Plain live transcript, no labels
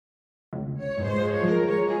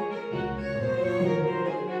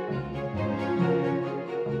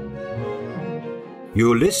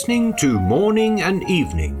You're listening to Morning and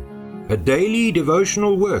Evening, a daily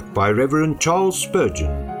devotional work by Reverend Charles Spurgeon.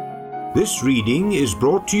 This reading is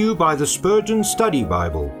brought to you by the Spurgeon Study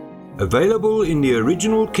Bible, available in the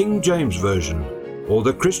original King James Version or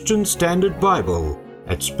the Christian Standard Bible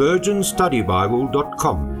at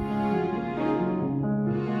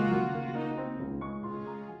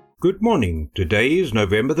spurgeonstudybible.com. Good morning. Today is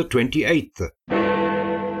November the 28th.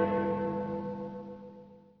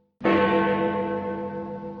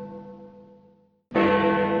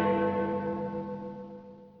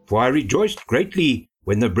 For I rejoiced greatly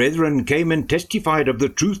when the brethren came and testified of the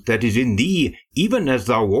truth that is in thee, even as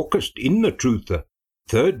thou walkest in the truth.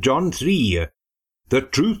 3 John 3. The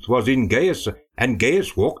truth was in Gaius, and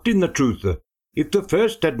Gaius walked in the truth. If the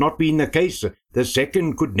first had not been the case, the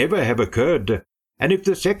second could never have occurred. And if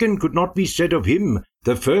the second could not be said of him,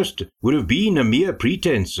 the first would have been a mere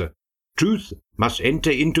pretense. Truth must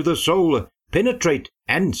enter into the soul, penetrate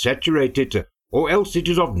and saturate it, or else it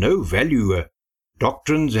is of no value.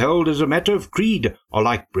 Doctrines held as a matter of creed are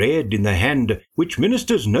like bread in the hand, which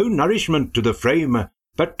ministers no nourishment to the frame,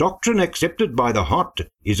 but doctrine accepted by the heart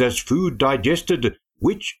is as food digested,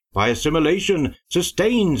 which, by assimilation,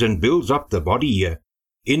 sustains and builds up the body.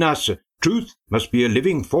 In us, truth must be a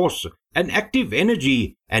living force, an active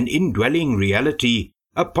energy, an indwelling reality,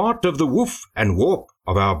 a part of the woof and warp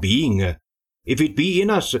of our being. If it be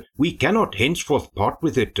in us, we cannot henceforth part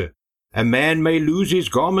with it. A man may lose his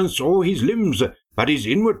garments or his limbs, but his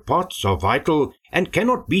inward parts are vital and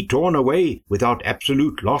cannot be torn away without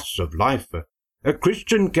absolute loss of life. A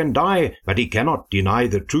Christian can die, but he cannot deny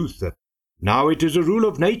the truth. Now it is a rule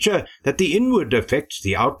of nature that the inward affects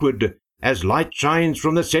the outward, as light shines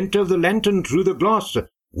from the center of the lantern through the glass.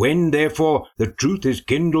 When, therefore, the truth is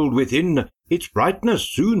kindled within, its brightness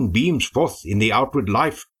soon beams forth in the outward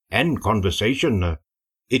life and conversation.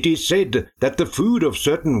 It is said that the food of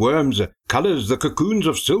certain worms colors the cocoons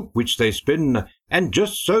of silk which they spin, and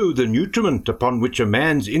just so the nutriment upon which a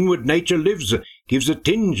man's inward nature lives gives a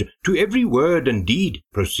tinge to every word and deed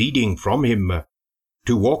proceeding from him.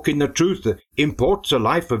 To walk in the truth imports a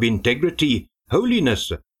life of integrity,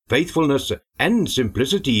 holiness, faithfulness, and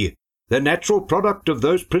simplicity, the natural product of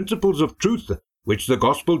those principles of truth which the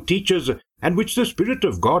gospel teaches and which the Spirit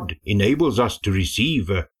of God enables us to receive.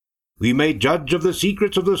 We may judge of the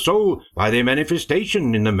secrets of the soul by their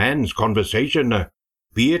manifestation in the man's conversation.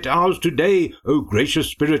 Be it ours today, O gracious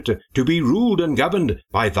Spirit, to be ruled and governed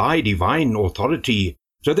by thy divine authority,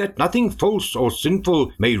 so that nothing false or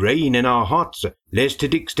sinful may reign in our hearts, lest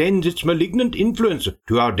it extends its malignant influence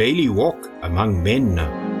to our daily walk among men.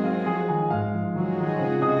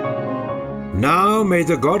 Now may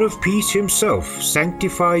the God of peace himself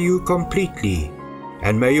sanctify you completely,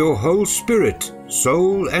 and may your whole spirit,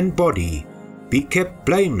 soul, and body be kept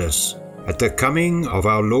blameless at the coming of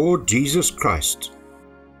our Lord Jesus Christ.